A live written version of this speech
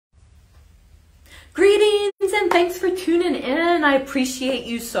thanks for tuning in. I appreciate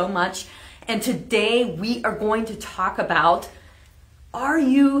you so much. And today we are going to talk about, are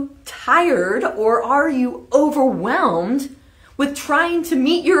you tired or are you overwhelmed with trying to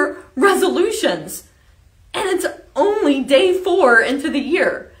meet your resolutions? And it's only day 4 into the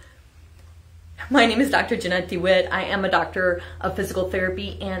year. My name is Dr. Jeanette DeWitt. I am a doctor of physical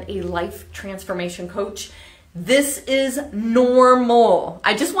therapy and a life transformation coach. This is normal.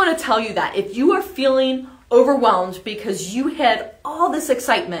 I just want to tell you that if you are feeling overwhelmed because you had all this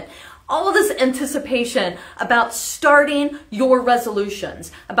excitement, all this anticipation about starting your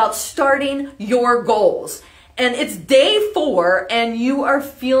resolutions, about starting your goals, and it's day 4 and you are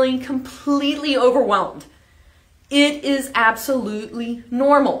feeling completely overwhelmed, it is absolutely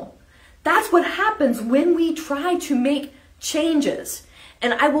normal. That's what happens when we try to make changes.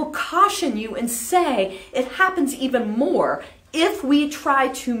 And I will caution you and say it happens even more if we try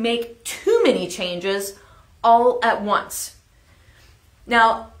to make too many changes all at once.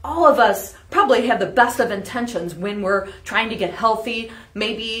 Now, all of us probably have the best of intentions when we're trying to get healthy.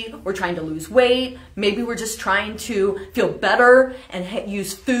 Maybe we're trying to lose weight. Maybe we're just trying to feel better and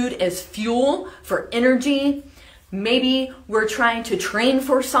use food as fuel for energy. Maybe we're trying to train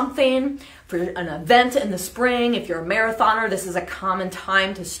for something, for an event in the spring. If you're a marathoner, this is a common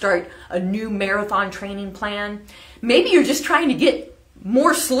time to start a new marathon training plan. Maybe you're just trying to get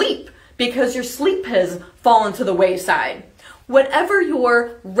more sleep because your sleep has fallen to the wayside. Whatever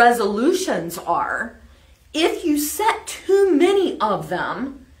your resolutions are, if you set too many of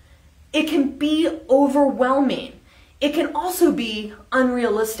them, it can be overwhelming. It can also be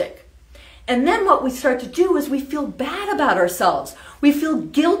unrealistic. And then what we start to do is we feel bad about ourselves. We feel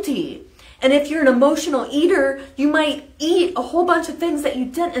guilty. And if you're an emotional eater, you might eat a whole bunch of things that you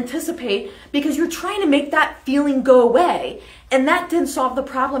didn't anticipate because you're trying to make that feeling go away. And that didn't solve the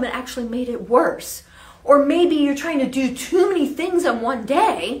problem. It actually made it worse. Or maybe you're trying to do too many things in one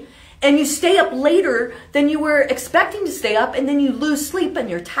day and you stay up later than you were expecting to stay up, and then you lose sleep and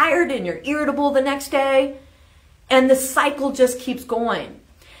you're tired and you're irritable the next day. And the cycle just keeps going.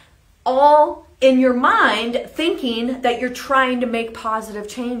 All in your mind thinking that you're trying to make positive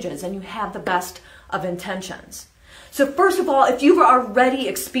changes and you have the best of intentions. So first of all, if you've already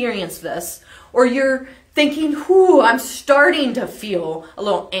experienced this, or you're thinking, I'm starting to feel a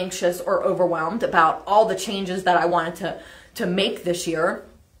little anxious or overwhelmed about all the changes that I wanted to make this year,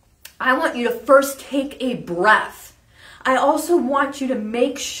 I want you to first take a breath. I also want you to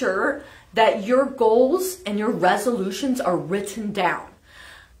make sure that your goals and your resolutions are written down.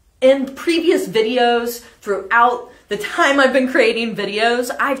 In previous videos, throughout the time I've been creating videos,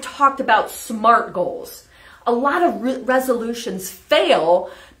 I've talked about SMART goals. A lot of resolutions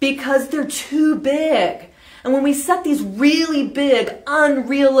fail because they're too big. And when we set these really big,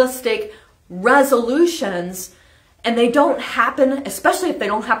 unrealistic resolutions, and they don't happen, especially if they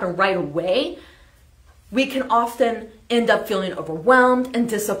don't happen right away, we can often end up feeling overwhelmed and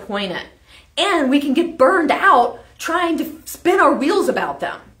disappointed. And we can get burned out trying to spin our wheels about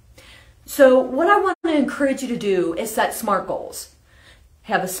them. So what I want to encourage you to do is set SMART goals.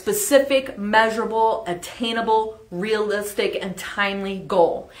 Have a specific, measurable, attainable, realistic, and timely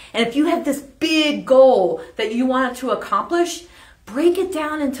goal. And if you have this big goal that you want to accomplish, break it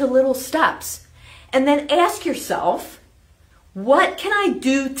down into little steps. And then ask yourself, what can I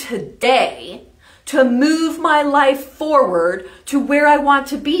do today to move my life forward to where I want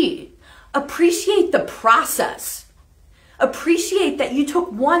to be? Appreciate the process. Appreciate that you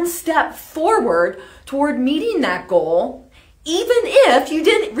took one step forward toward meeting that goal, even if you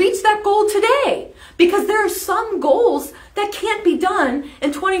didn't reach that goal today, because there are some goals that can't be done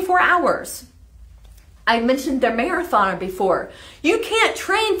in 24 hours. I mentioned the marathoner before. You can't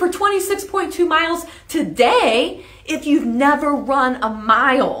train for 26.2 miles today if you've never run a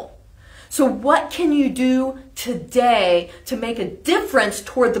mile. So what can you do today to make a difference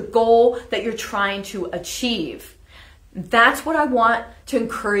toward the goal that you're trying to achieve? That's what I want to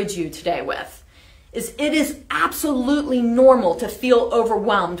encourage you today with. It is absolutely normal to feel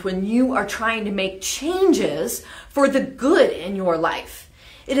overwhelmed when you are trying to make changes for the good in your life.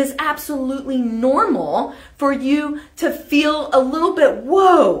 It is absolutely normal for you to feel a little bit,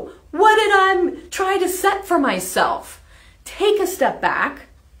 whoa, what did I try to set for myself? Take a step back,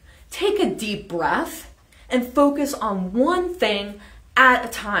 take a deep breath, and focus on one thing at a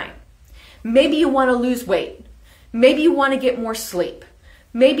time. Maybe you want to lose weight. Maybe you want to get more sleep.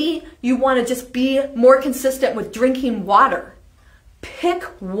 Maybe you want to just be more consistent with drinking water. Pick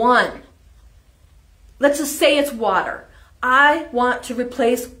one. Let's just say it's water. I want to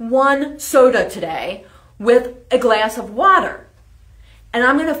replace one soda today with a glass of water. And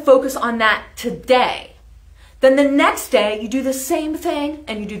I'm going to focus on that today. Then the next day, you do the same thing,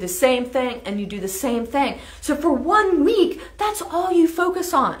 and you do the same thing, and you do the same thing. So for 1 week, that's all you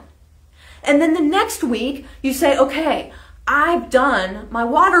focus on. And then the next week, you say, okay, I've done my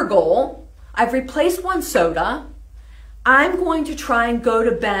water goal. I've replaced 1 soda. I'm going to try and go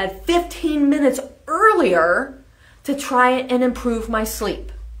to bed 15 minutes earlier to try and improve my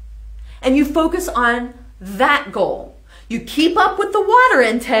sleep. And you focus on that goal. You keep up with the water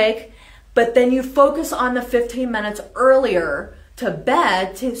intake, but then you focus on the 15 minutes earlier to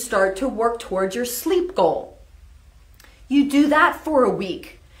bed to start to work towards your sleep goal. You do that for a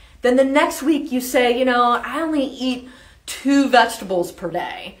week. Then the next week you say, you know, I only eat 2 vegetables per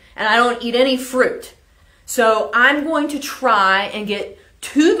day and I don't eat any fruit. So I'm going to try and get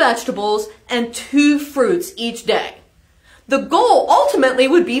 2 vegetables and 2 fruits each day. The goal ultimately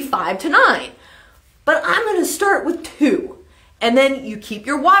would be 5 to 9, but I'm going to start with 2. And then you keep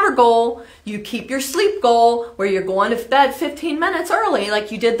your water goal, you keep your sleep goal where you're going to bed 15 minutes early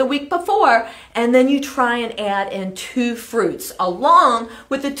like you did the week before, and then you try and add in 2 fruits along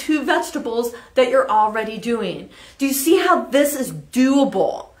with the 2 vegetables that you're already doing. Do you see how this is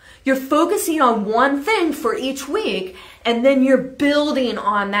doable? You're focusing on one thing for each week, and then you're building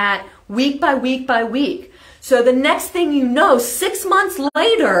on that week by week by week. So the next thing you know, 6 months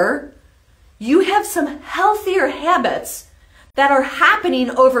later, you have some healthier habits that are happening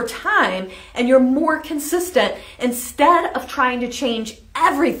over time, and you're more consistent instead of trying to change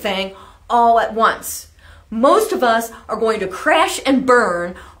everything all at once. Most of us are going to crash and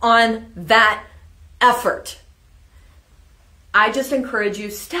burn on that effort. I just encourage you,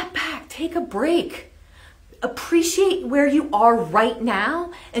 step back, take a break. Appreciate where you are right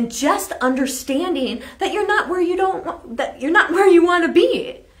now, and just understanding that you're not where you want to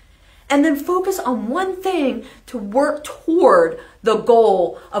be. And then focus on one thing to work toward the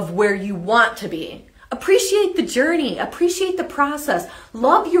goal of where you want to be. Appreciate the journey, appreciate the process,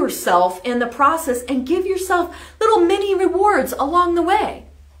 love yourself in the process, and give yourself little mini rewards along the way.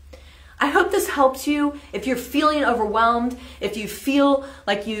 I hope this helps you. If you're feeling overwhelmed, if you feel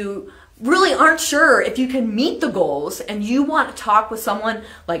like you really aren't sure if you can meet the goals and you want to talk with someone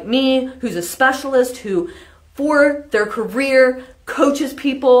like me who's a specialist who for their career coaches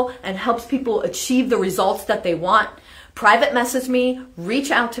people and helps people achieve the results that they want, private message me,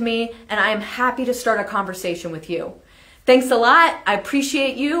 reach out to me, and I am happy to start a conversation with you. Thanks a lot. I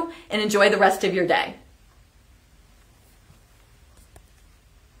appreciate you, and enjoy the rest of your day.